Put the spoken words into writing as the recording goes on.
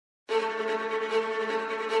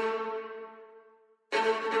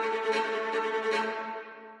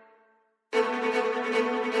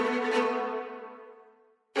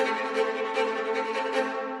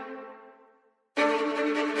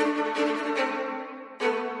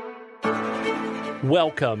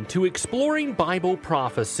Welcome to Exploring Bible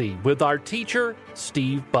Prophecy with our teacher,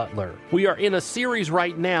 Steve Butler. We are in a series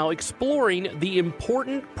right now exploring the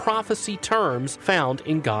important prophecy terms found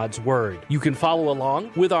in God's Word. You can follow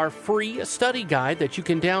along with our free study guide that you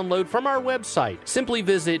can download from our website. Simply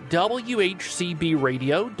visit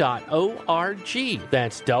whcbradio.org.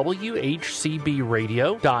 That's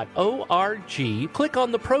whcbradio.org. Click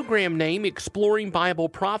on the program name Exploring Bible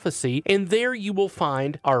Prophecy, and there you will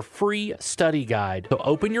find our free study guide. So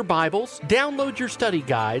open your Bibles, download your study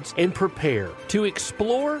guides, and prepare to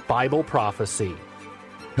explore Bible prophecy.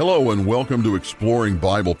 Hello and welcome to Exploring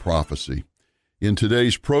Bible Prophecy. In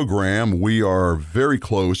today's program, we are very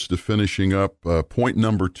close to finishing up point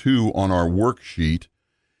number 2 on our worksheet,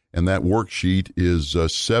 and that worksheet is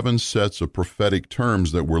 7 sets of prophetic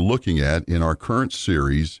terms that we're looking at in our current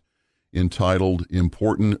series entitled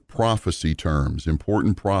Important Prophecy Terms.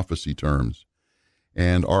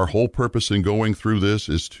 And our whole purpose in going through this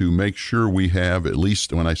is to make sure we have, at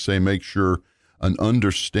least when I say make sure, an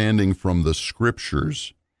understanding from the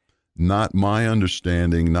Scriptures, not my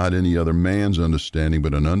understanding, not any other man's understanding,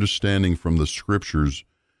 but an understanding from the Scriptures,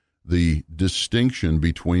 the distinction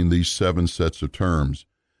between these 7 sets of terms,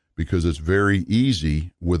 because it's very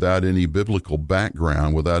easy without any biblical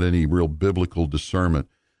background, without any real biblical discernment.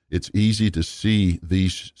 It's easy to see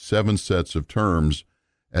these 7 sets of terms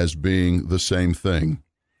as being the same thing.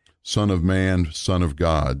 Son of man, Son of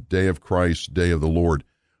God, day of Christ, day of the Lord.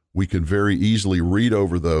 We could very easily read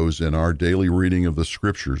over those in our daily reading of the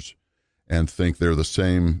Scriptures and think they're the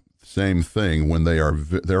same thing when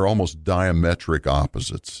they're almost diametric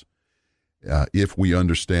opposites, if we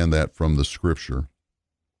understand that from the Scripture.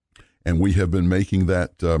 And we have been making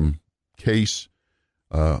that case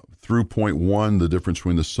through point 1, the difference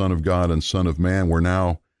between the Son of God and Son of Man. We're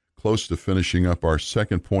now close to finishing up our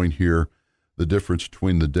second point here, the difference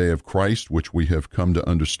between the day of Christ, which we have come to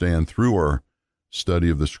understand through our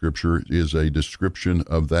study of the Scripture, is a description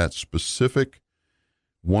of that specific,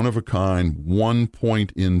 one-of-a-kind, one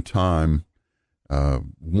point in time,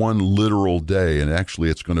 one literal day, and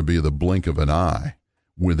actually it's going to be the blink of an eye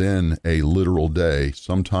within a literal day,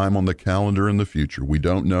 sometime on the calendar in the future. We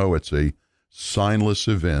don't know. It's a signless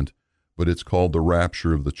event, but it's called the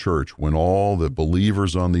rapture of the church, when all the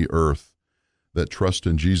believers on the earth that trust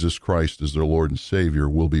in Jesus Christ as their Lord and Savior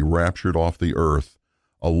will be raptured off the earth,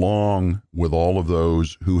 along with all of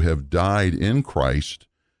those who have died in Christ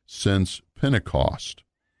since Pentecost.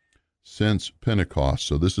 So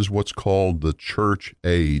this is what's called the church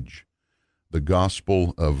age, the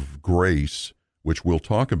gospel of grace, which we'll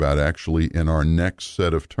talk about actually in our next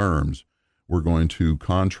set of terms. We're going to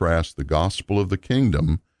contrast the gospel of the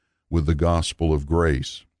kingdom with the gospel of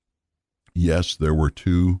grace. Yes, there were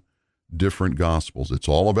 2 different gospels. It's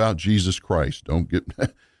all about Jesus Christ.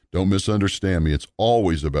 Don't misunderstand me. It's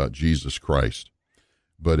always about Jesus Christ.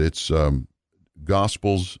 But it's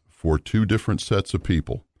gospels for 2 different sets of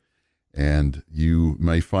people. And you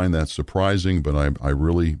may find that surprising, but I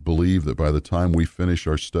really believe that by the time we finish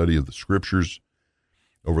our study of the Scriptures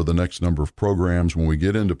over the next number of programs, when we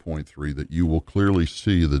get into point 3, that you will clearly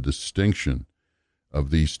see the distinction of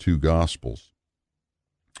these 2 gospels.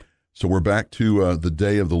 So we're back to the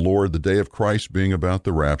day of the Lord, the day of Christ being about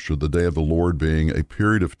the rapture, the day of the Lord being a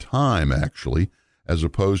period of time, actually, as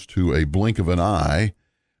opposed to a blink of an eye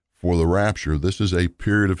for the rapture. This is a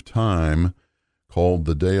period of time called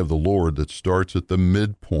the day of the Lord that starts at the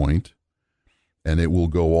midpoint, and it will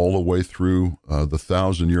go all the way through the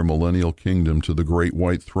 1,000-year millennial kingdom to the great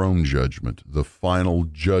white throne judgment, the final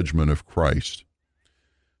judgment of Christ.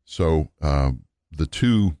 So the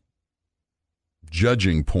 2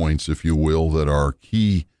 judging points, if you will, that are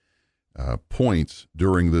key points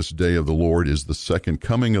during this day of the Lord is the second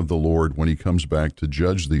coming of the Lord when he comes back to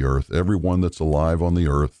judge the earth, everyone that's alive on the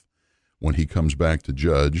earth when he comes back to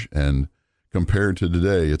judge. And compared to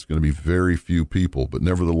today, it's going to be very few people, but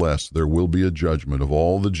nevertheless, there will be a judgment of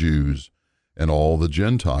all the Jews and all the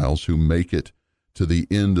Gentiles who make it to the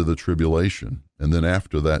end of the tribulation. And then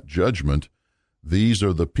after that judgment, these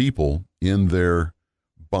are the people in their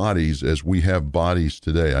bodies as we have bodies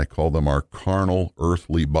today. I call them our carnal,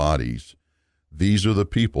 earthly bodies. These are the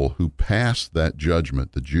people who pass that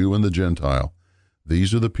judgment, the Jew and the Gentile.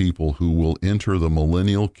 These are the people who will enter the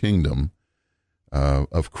millennial kingdom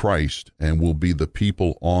of Christ and will be the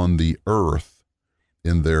people on the earth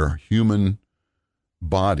in their human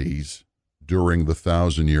bodies during the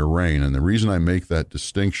 1,000-year reign. And the reason I make that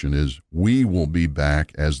distinction is we will be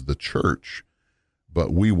back as the church,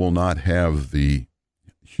 but we will not have the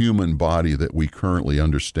human body that we currently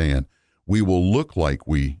understand. We will look like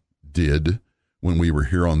we did when we were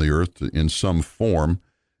here on the earth in some form,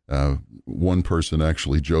 One person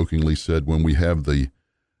actually jokingly said, when we have the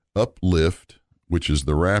uplift, which is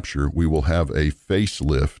the rapture, we will have a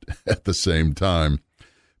facelift at the same time,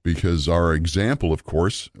 because our example, of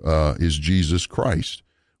course, is Jesus Christ.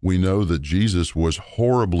 We know that Jesus was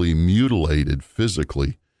horribly mutilated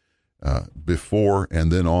physically before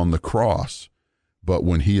and then on the cross. But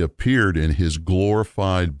when he appeared in his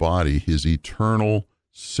glorified body, his eternal,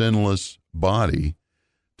 sinless body,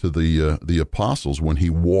 to the apostles, when he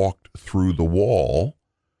walked through the wall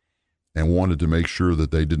and wanted to make sure that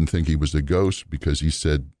they didn't think he was a ghost, because he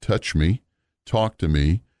said, touch me, talk to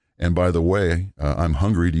me, and by the way, I'm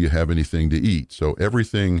hungry, do you have anything to eat? So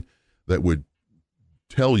everything that would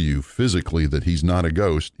tell you physically that he's not a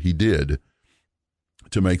ghost, he did,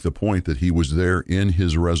 to make the point that he was there in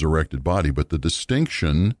his resurrected body. But the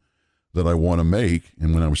distinction that I want to make,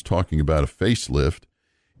 and when I was talking about a facelift,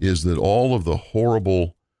 is that all of the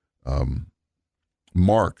horrible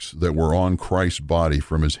marks that were on Christ's body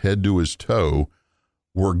from his head to his toe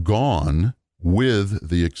were gone, with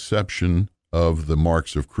the exception of the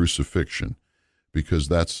marks of crucifixion, because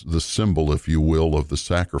that's the symbol, if you will, of the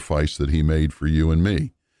sacrifice that he made for you and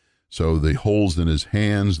me. So the holes in his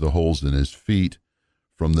hands, the holes in his feet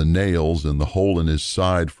from the nails, and the hole in his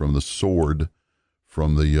side from the sword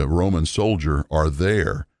from the Roman soldier are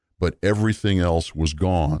there, but everything else was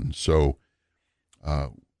gone. So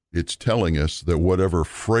it's telling us that whatever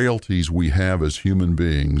frailties we have as human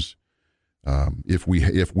beings, if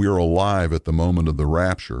we're alive at the moment of the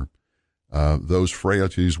rapture, those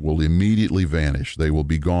frailties will immediately vanish. They will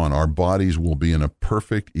be gone. Our bodies will be in a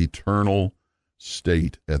perfect, eternal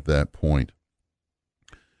state at that point.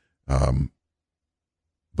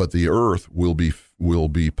 But the earth will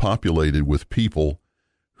be populated with people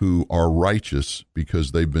who are righteous,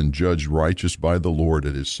 because they've been judged righteous by the Lord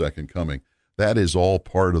at his second coming. That is all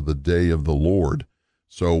part of the day of the Lord.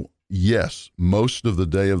 So, yes, most of the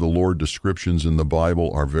day of the Lord descriptions in the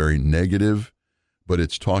Bible are very negative, but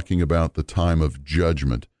it's talking about the time of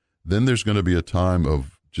judgment. Then there's going to be a time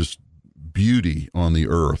of just beauty on the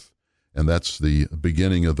earth, and that's the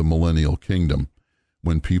beginning of the millennial kingdom,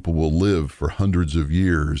 when people will live for hundreds of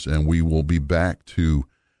years, and we will be back to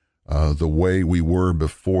the way we were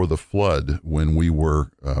before the flood, when we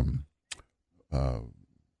were,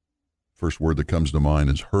 first word that comes to mind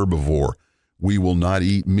is herbivore. We will not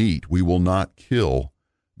eat meat. We will not kill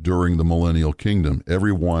during the millennial kingdom.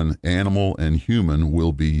 Everyone, animal and human,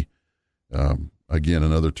 will be, again,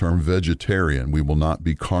 another term, vegetarian. We will not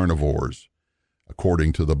be carnivores,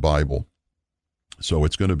 according to the Bible. So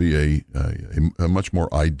it's going to be a much more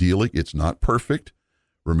idyllic. It's not perfect.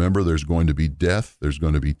 Remember, there's going to be death, there's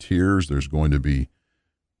going to be tears, there's going to be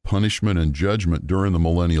punishment and judgment during the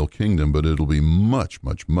millennial kingdom, but it'll be much,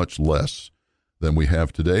 much, much less than we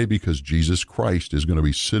have today, because Jesus Christ is going to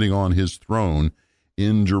be sitting on his throne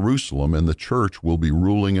in Jerusalem, and the church will be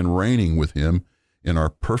ruling and reigning with him in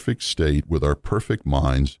our perfect state, with our perfect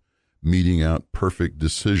minds, meting out perfect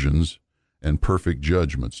decisions and perfect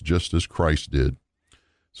judgments, just as Christ did.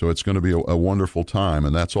 So it's going to be a wonderful time,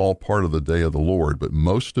 and that's all part of the day of the Lord. But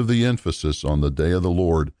most of the emphasis on the day of the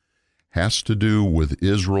Lord has to do with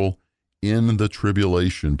Israel in the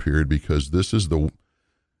tribulation period, because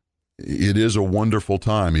it is a wonderful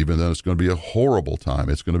time, even though it's going to be a horrible time.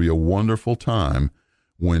 It's going to be a wonderful time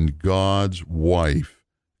when God's wife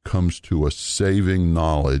comes to a saving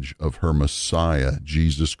knowledge of her Messiah,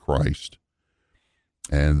 Jesus Christ.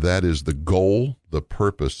 And that is the goal, the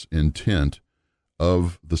purpose, intent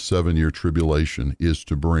of the 7-year tribulation, is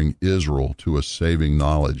to bring Israel to a saving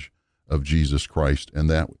knowledge of Jesus Christ. And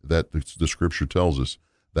that the scripture tells us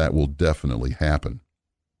that will definitely happen.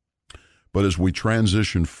 But as we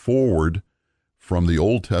transition forward from the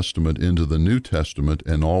Old Testament into the New Testament,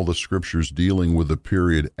 and all the scriptures dealing with the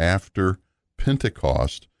period after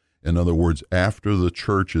Pentecost, in other words, after the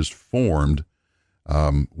church is formed,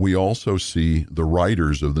 we also see the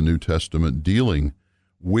writers of the New Testament dealing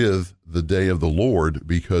with the day of the Lord,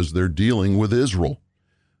 because they're dealing with Israel.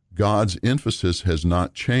 God's emphasis has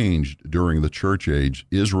not changed during the church age.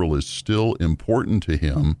 Israel is still important to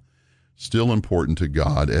him, still important to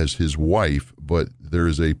God as his wife, but there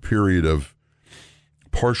is a period of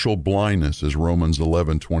partial blindness, as Romans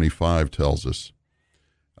 11:25 tells us.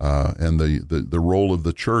 And the role of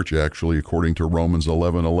the church, actually, according to Romans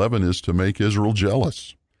 11:11, is to make Israel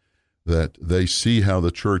jealous, that they see how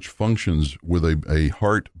the church functions with a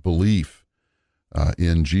heart belief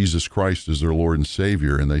in Jesus Christ as their Lord and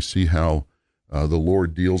Savior, and they see how the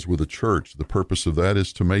Lord deals with the church. The purpose of that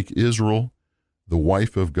is to make Israel, the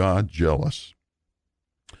wife of God, jealous.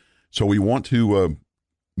 So we want to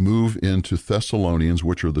move into Thessalonians,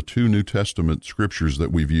 which are the two New Testament scriptures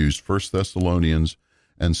that we've used, 1 Thessalonians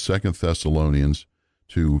and 2 Thessalonians,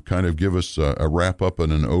 to kind of give us a wrap-up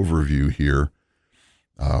and an overview here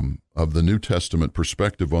of the New Testament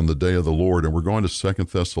perspective on the day of the Lord. And we're going to 2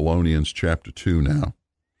 Thessalonians chapter 2 now.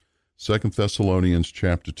 2 Thessalonians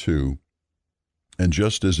chapter 2. And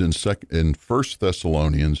just as in 1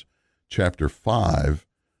 Thessalonians chapter 5,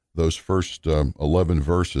 those first 11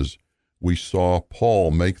 verses, we saw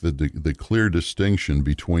Paul make the clear distinction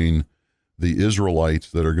between the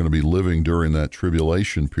Israelites that are going to be living during that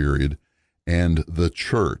tribulation period and the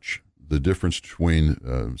church, the difference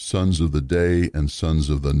between sons of the day and sons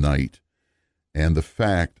of the night, and the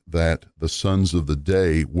fact that the sons of the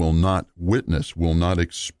day will not witness, will not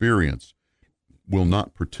experience, will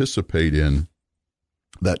not participate in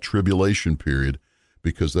that tribulation period,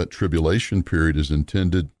 because that tribulation period is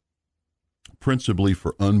intended principally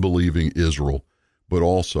for unbelieving Israel, but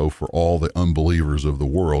also for all the unbelievers of the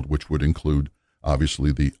world, which would include,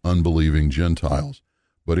 obviously, the unbelieving Gentiles.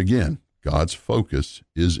 But again, God's focus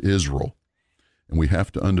is Israel, and we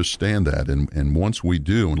have to understand that. And once we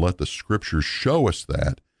do, and let the Scriptures show us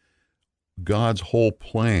that, God's whole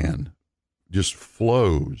plan just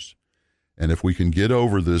flows. And if we can get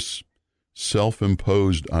over this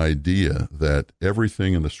self-imposed idea that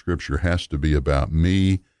everything in the Scripture has to be about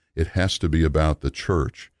me, it has to be about the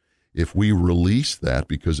church. If we release that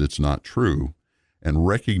because it's not true and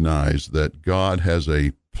recognize that God has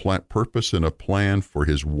a purpose and a plan for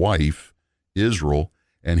his wife, Israel,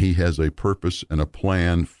 and he has a purpose and a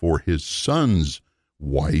plan for his son's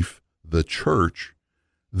wife, the church,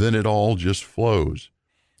 then it all just flows.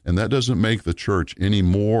 And that doesn't make the church any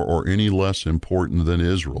more or any less important than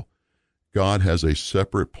Israel. God has a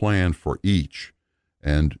separate plan for each.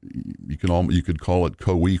 And you could call it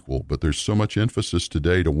co-equal, but there's so much emphasis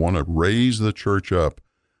today to want to raise the church up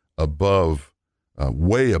above,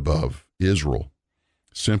 way above Israel,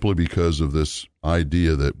 simply because of this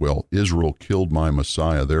idea that, well, Israel killed my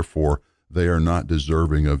Messiah, therefore they are not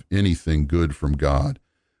deserving of anything good from God.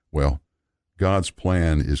 Well, God's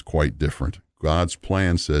plan is quite different. God's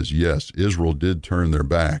plan says, yes, Israel did turn their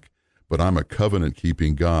back, but I'm a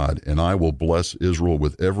covenant-keeping God, and I will bless Israel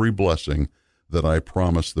with every blessing that I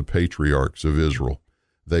promised the patriarchs of Israel.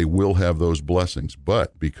 They will have those blessings.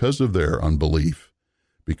 But because of their unbelief,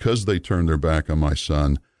 because they turned their back on my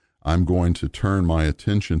son, I'm going to turn my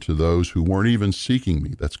attention to those who weren't even seeking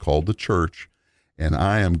me. That's called the church. And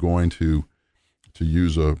I am going to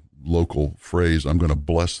use a local phrase, I'm going to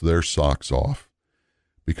bless their socks off.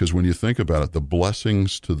 Because when you think about it, the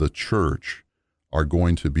blessings to the church are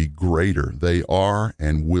going to be greater. They are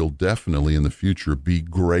and will definitely in the future be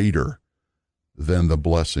greater than the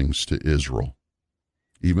blessings to Israel.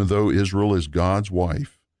 Even though Israel is God's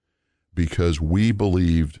wife, because we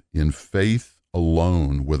believed in faith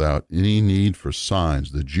alone without any need for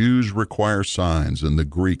signs. The Jews require signs, and the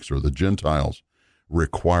Greeks or the Gentiles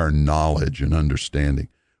require knowledge and understanding.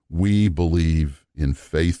 We believe in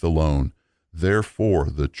faith alone. Therefore,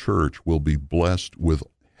 the church will be blessed with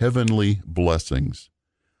heavenly blessings.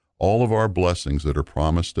 All of our blessings that are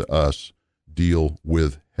promised to us deal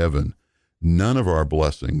with heaven. None of our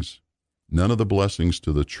blessings, none of the blessings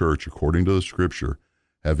to the church, according to the Scripture,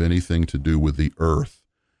 have anything to do with the earth.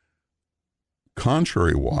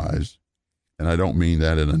 Contrary-wise, and I don't mean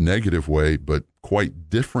that in a negative way, but quite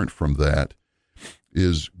different from that,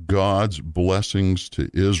 is God's blessings to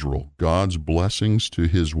Israel. God's blessings to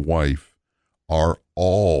his wife are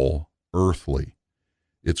all earthly.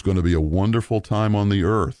 It's going to be a wonderful time on the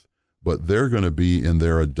earth, but they're going to be in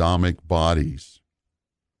their Adamic bodies.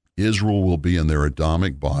 Israel will be in their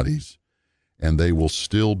Adamic bodies, and they will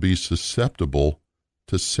still be susceptible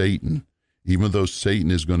to Satan. Even though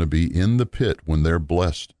Satan is going to be in the pit when they're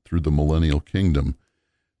blessed through the millennial kingdom,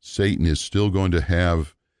 Satan is still going to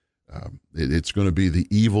have, it's going to be the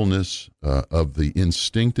evilness of the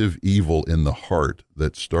instinctive evil in the heart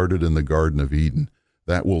that started in the Garden of Eden.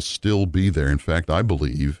 That will still be there. In fact, I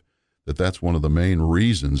believe that that's one of the main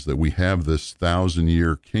reasons that we have this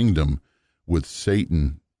 1,000-year kingdom with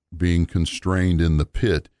Satan being constrained in the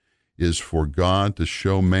pit, is for God to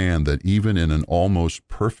show man that even in an almost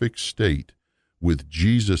perfect state, with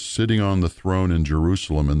Jesus sitting on the throne in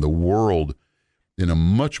Jerusalem and the world in a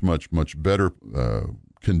much, much, much better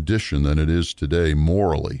condition than it is today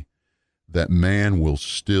morally, that man will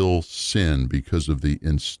still sin because of the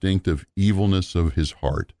instinctive evilness of his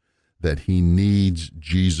heart, that he needs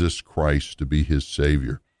Jesus Christ to be his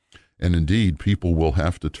Savior. And indeed, people will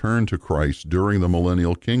have to turn to Christ during the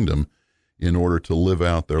millennial kingdom in order to live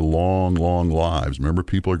out their long, long lives. Remember,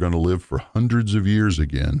 people are going to live for hundreds of years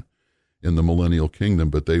again in the millennial kingdom,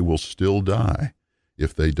 but they will still die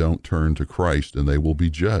if they don't turn to Christ, and they will be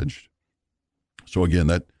judged. So again,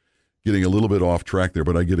 that getting a little bit off track there,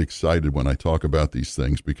 but I get excited when I talk about these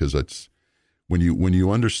things, because it's when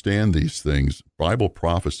you understand these things, Bible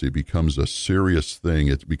prophecy becomes a serious thing.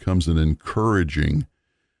 It becomes an encouragement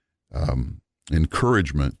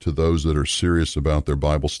to those that are serious about their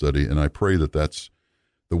Bible study, and I pray that that's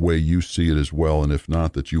the way you see it as well, and if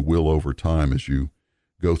not, that you will over time as you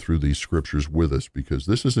go through these scriptures with us, because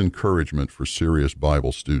this is encouragement for serious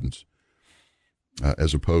Bible students,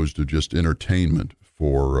 as opposed to just entertainment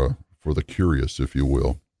for the curious, if you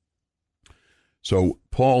will. So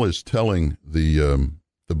Paul is telling the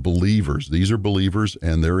believers, these are believers,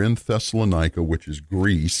 and they're in Thessalonica, which is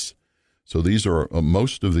Greece. So these are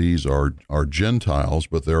most of these are Gentiles,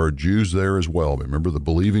 but there are Jews there as well. Remember, the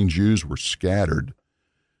believing Jews were scattered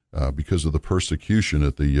because of the persecution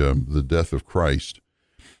at the death of Christ.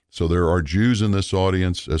 So there are Jews in this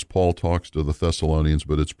audience as Paul talks to the Thessalonians,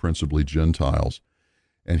 but it's principally Gentiles.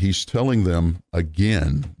 And he's telling them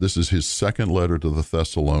again, this is his second letter to the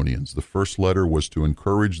Thessalonians. The first letter was to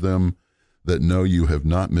encourage them that no, you have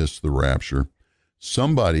not missed the rapture.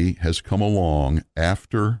 Somebody has come along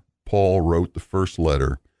after Paul wrote the first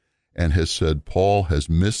letter and has said, Paul has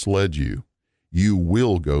misled you. You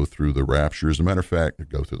will go through the rapture. As a matter of fact,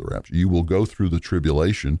 you will go through the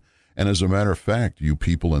tribulation. And as a matter of fact, you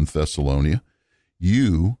people in Thessalonica,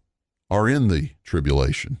 you are in the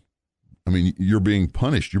tribulation. I mean, you're being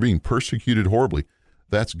punished. You're being persecuted horribly.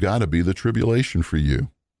 That's got to be the tribulation for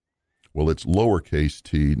you. Well, it's lowercase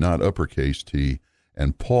t, not uppercase t.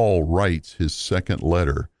 And Paul writes his second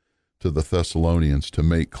letter to the Thessalonians to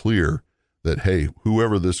make clear that, hey,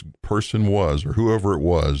 whoever this person was or whoever it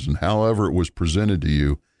was and however it was presented to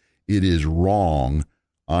you, it is wrong.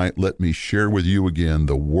 Let me share with you again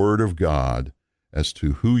the Word of God as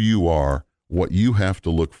to who you are, what you have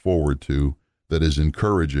to look forward to that is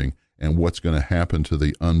encouraging, and what's going to happen to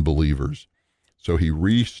the unbelievers. So he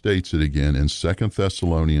restates it again in 2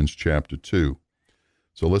 Thessalonians chapter 2.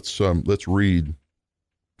 So let's read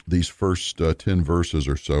these first 10 verses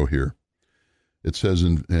or so here. It says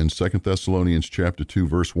in 2 Thessalonians chapter 2,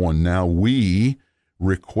 verse 1, now we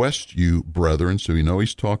request you, brethren, so you know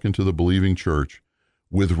he's talking to the believing church,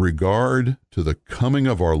 with regard to the coming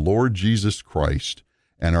of our Lord Jesus Christ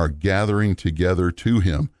and our gathering together to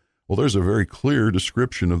him. Well, there's a very clear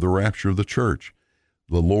description of the rapture of the church.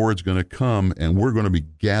 The Lord's going to come, and we're going to be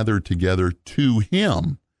gathered together to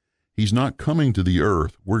him. He's not coming to the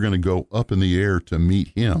earth. We're going to go up in the air to meet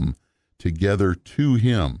him, together to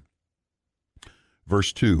him.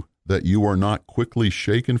 Verse 2, that you are not quickly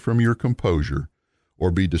shaken from your composure,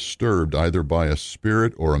 or be disturbed either by a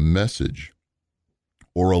spirit or a message,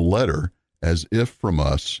 or a letter, as if from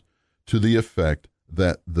us, to the effect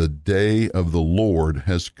that the day of the Lord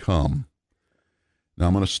has come. Now,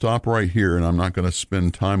 I'm going to stop right here, and I'm not going to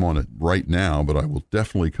spend time on it right now, but I will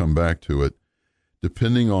definitely come back to it.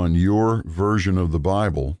 Depending on your version of the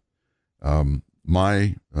Bible,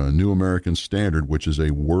 my New American Standard, which is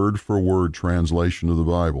a word-for-word translation of the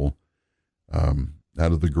Bible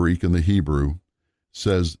out of the Greek and the Hebrew,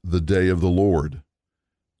 says the day of the Lord.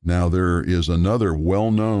 Now, there is another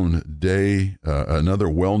well-known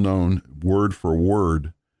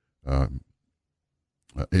word-for-word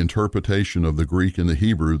interpretation of the Greek and the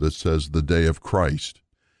Hebrew that says the day of Christ.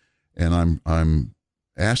 And I'm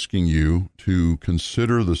asking you to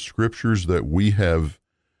consider the scriptures that we have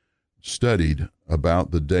studied about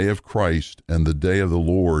the day of Christ and the day of the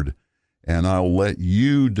Lord, and I'll let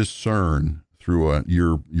you discern through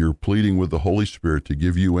your pleading with the Holy Spirit to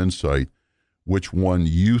give you insight which one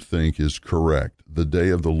you think is correct, the day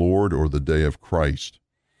of the Lord or the day of Christ.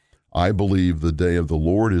 I believe the day of the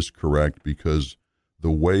Lord is correct because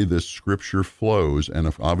the way this scripture flows,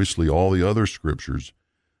 and obviously all the other scriptures,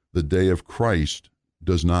 the day of Christ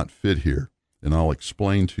does not fit here. And I'll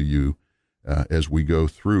explain to you as we go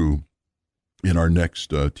through in our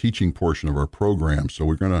next teaching portion of our program. So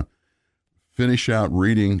we're going to finish out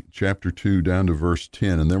reading chapter 2 down to verse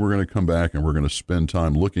 10, and then we're going to come back and we're going to spend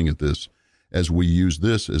time looking at this as we use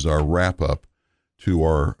this as our wrap-up to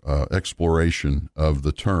our exploration of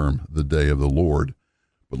the term, the day of the Lord.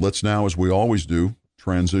 But let's now, as we always do,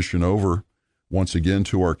 transition over once again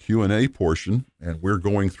to our Q&A portion, and we're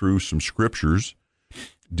going through some scriptures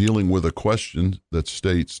dealing with a question that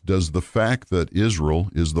states, does the fact that Israel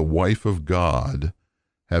is the wife of God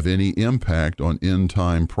have any impact on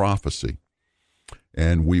end-time prophecy?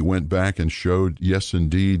 And we went back and showed, yes,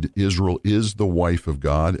 indeed, Israel is the wife of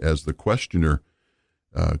God, as the questioner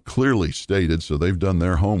clearly stated, so they've done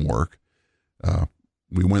their homework.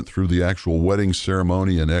 We went through the actual wedding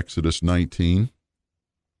ceremony in Exodus 19,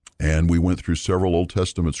 and we went through several Old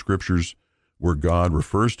Testament scriptures where God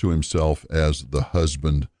refers to himself as the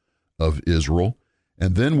husband of Israel.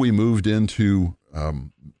 And then we moved into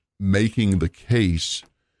making the case,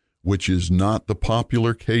 which is not the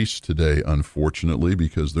popular case today, unfortunately,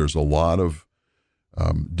 because there's a lot of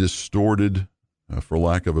distorted, for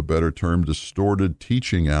lack of a better term, distorted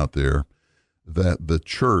teaching out there that the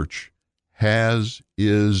church has,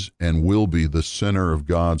 is, and will be the center of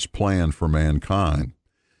God's plan for mankind.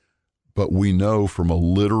 But we know from a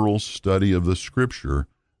literal study of the scripture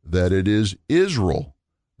that it is Israel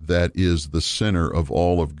that is the center of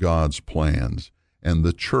all of God's plans, and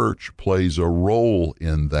the church plays a role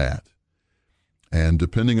in that. And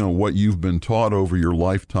depending on what you've been taught over your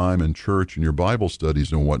lifetime in church and your Bible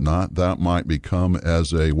studies and whatnot, that might become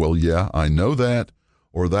as a, well, yeah, I know that,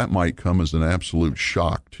 or that might come as an absolute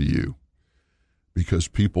shock to you. Because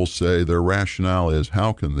people say their rationale is,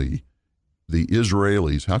 how can the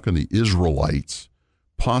Israelis, how can the Israelites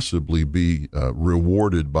possibly be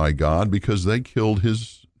rewarded by God because they killed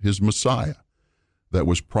his Messiah that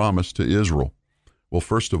was promised to Israel? Well,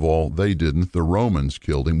 first of all, they didn't. The Romans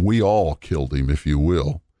killed him. We all killed him, if you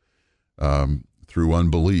will, through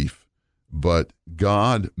unbelief. But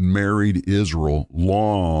God married Israel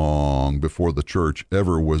long before the church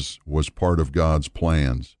ever was part of God's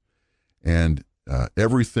plans. And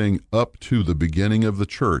everything up to the beginning of the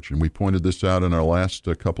church, and we pointed this out in our last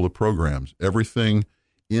couple of programs, everything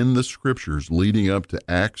in the scriptures leading up to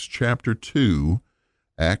Acts chapter 2,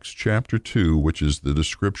 which is the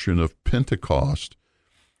description of Pentecost.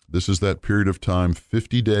 This is that period of time,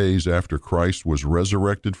 50 days after Christ was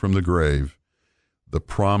resurrected from the grave, the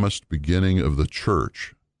promised beginning of the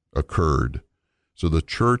church occurred. So the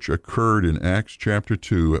church occurred in Acts chapter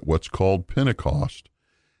 2 at what's called Pentecost,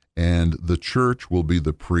 and the church will be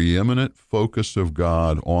the preeminent focus of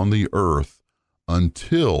God on the earth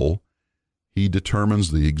until he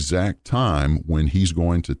determines the exact time when he's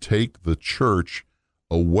going to take the church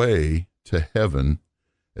away to heaven.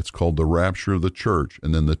 It's called the rapture of the church,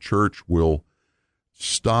 and then the church will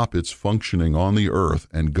stop its functioning on the earth,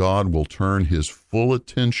 and God will turn his full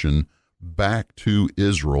attention back to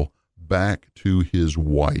Israel, back to his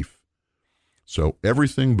wife. So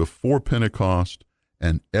everything before Pentecost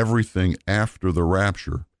and everything after the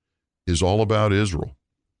rapture is all about Israel.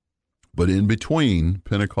 But in between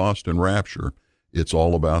Pentecost and rapture, it's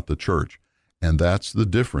all about the church. And that's the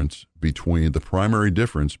difference between, the primary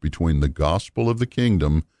difference between the gospel of the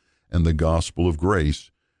kingdom and the gospel of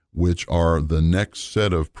grace, which are the next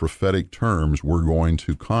set of prophetic terms we're going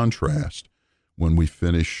to contrast when we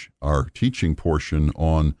finish our teaching portion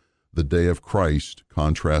on the day of Christ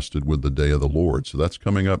contrasted with the day of the Lord. So that's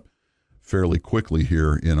coming up fairly quickly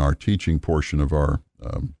here in our teaching portion of our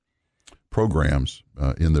programs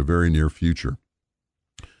in the very near future.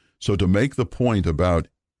 So to make the point about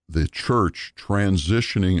the church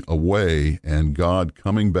transitioning away and God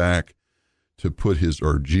coming back to put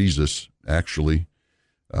Jesus actually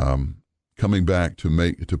coming back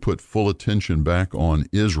to put full attention back on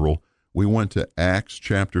Israel, we went to Acts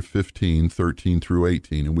chapter 15, 13 through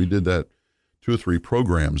 18, and we did that 2 or 3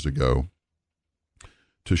 programs ago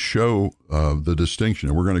to show the distinction.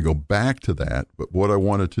 And we're going to go back to that, but what I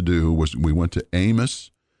wanted to do was we went to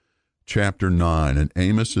Amos chapter 9, and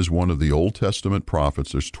Amos is one of the Old Testament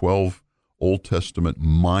prophets. There's 12 Old Testament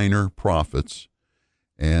minor prophets,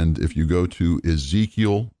 and if you go to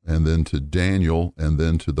Ezekiel and then to Daniel and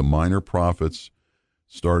then to the minor prophets,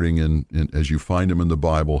 starting in as you find them in the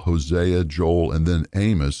Bible, Hosea, Joel, and then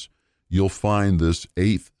Amos, you'll find this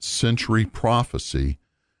 8th century prophecy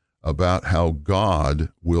about how God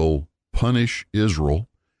will punish Israel,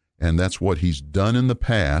 and that's what he's done in the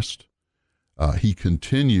past. He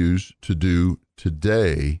continues to do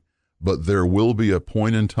today, but there will be a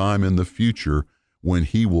point in time in the future when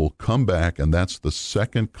he will come back, and that's the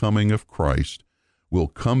second coming of Christ, will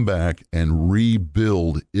come back and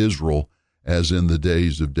rebuild Israel as in the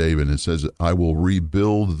days of David. It says, I will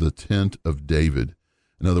rebuild the tent of David.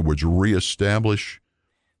 In other words, reestablish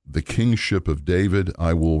the kingship of David.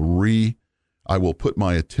 I will put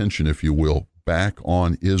my attention, if you will, back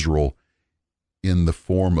on Israel in the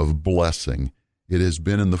form of blessing. It has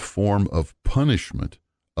been in the form of punishment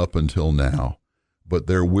up until now, but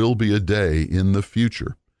there will be a day in the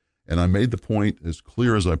future. And I made the point as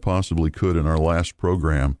clear as I possibly could in our last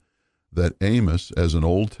program that Amos, as an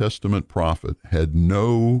Old Testament prophet, had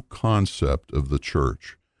no concept of the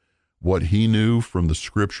church. What he knew from the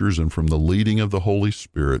scriptures and from the leading of the Holy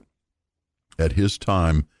Spirit at his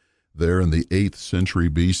time there in the 8th century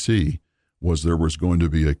BC was there was going to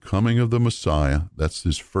be a coming of the Messiah. That's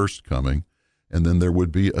his first coming. And then there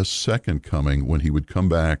would be a second coming when he would come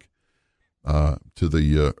back to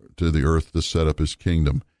the earth to set up his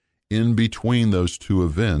kingdom. In between those two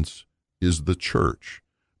events is the church.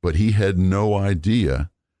 But he had no idea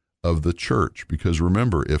of the church, because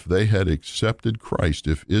remember, if they had accepted Christ,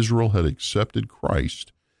 if Israel had accepted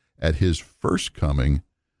Christ at his first coming,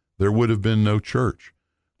 there would have been no church.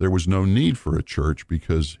 There was no need for a church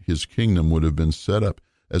because his kingdom would have been set up.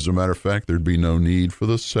 As a matter of fact, there'd be no need for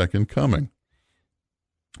the second coming.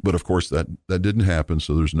 But of course, that didn't happen,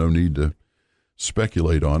 so there's no need to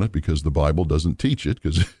speculate on it because the Bible doesn't teach it,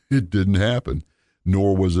 because it didn't happen,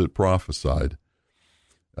 nor was it prophesied.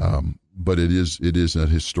 But it is a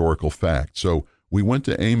historical fact. So we went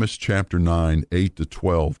to Amos chapter 9, 8 to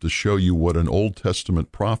 12 to show you what an Old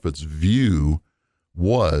Testament prophet's view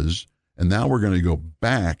was. And now we're going to go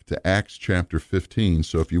back to Acts chapter 15.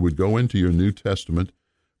 So if you would go into your New Testament,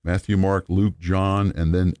 Matthew, Mark, Luke, John,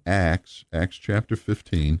 and then Acts chapter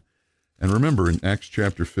 15. And remember, in Acts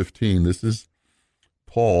chapter 15, this is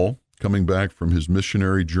Paul coming back from his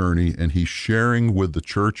missionary journey, and he's sharing with the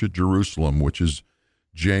church at Jerusalem, which is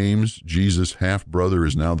James, Jesus' half-brother,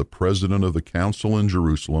 is now the president of the council in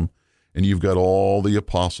Jerusalem, and you've got all the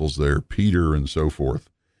apostles there, Peter and so forth.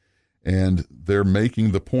 And they're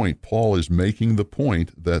making the point, Paul is making the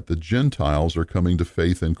point that the Gentiles are coming to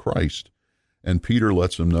faith in Christ. And Peter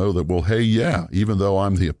lets them know that, well, hey, yeah, even though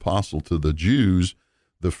I'm the apostle to the Jews,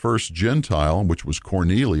 the first Gentile, which was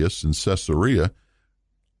Cornelius in Caesarea,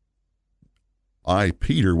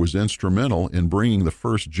 Peter, was instrumental in bringing the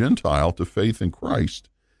first Gentile to faith in Christ.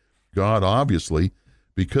 God, obviously,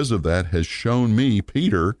 because of that, has shown me,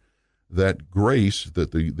 Peter, that grace,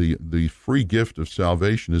 that the free gift of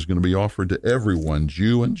salvation is going to be offered to everyone,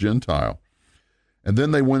 Jew and Gentile. And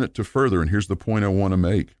then they went it further, and here's the point I want to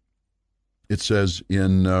make. It says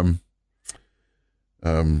in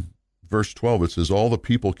verse 12, it says, all the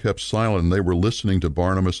people kept silent, and they were listening to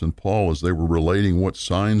Barnabas and Paul as they were relating what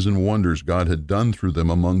signs and wonders God had done through them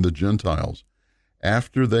among the Gentiles.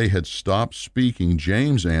 After they had stopped speaking,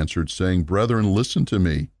 James answered, saying, brethren, listen to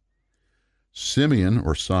me. Simeon,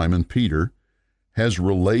 or Simon Peter, has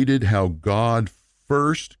related how God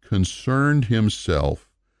first concerned himself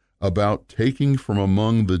about taking from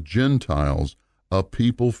among the Gentiles a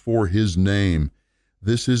people for his name.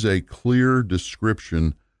 This is a clear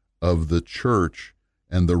description of the church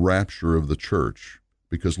and the rapture of the church.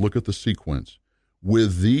 Because look at the sequence.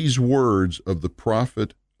 With these words of the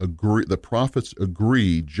prophets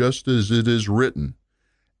agree, just as it is written,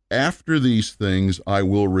 after these things I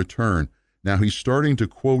will return. Now he's starting to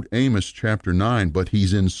quote Amos chapter 9, but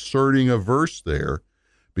he's inserting a verse there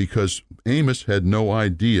because Amos had no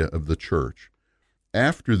idea of the church.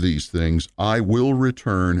 After these things I will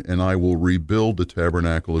return, and I will rebuild the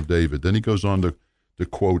tabernacle of David. Then he goes on to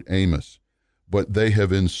quote Amos. But they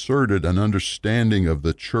have inserted an understanding of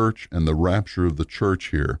the church and the rapture of the church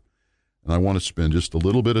here. And I want to spend just a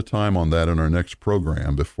little bit of time on that in our next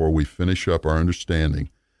program before we finish up our understanding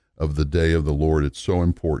of the day of the Lord. It's so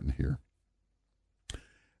important here.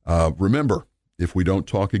 Remember, if we don't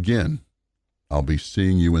talk again, I'll be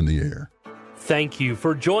seeing you in the air. Thank you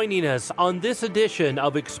for joining us on this edition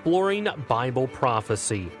of Exploring Bible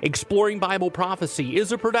Prophecy. Exploring Bible Prophecy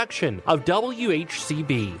is a production of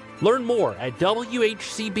WHCB. Learn more at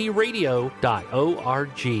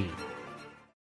WHCBradio.org.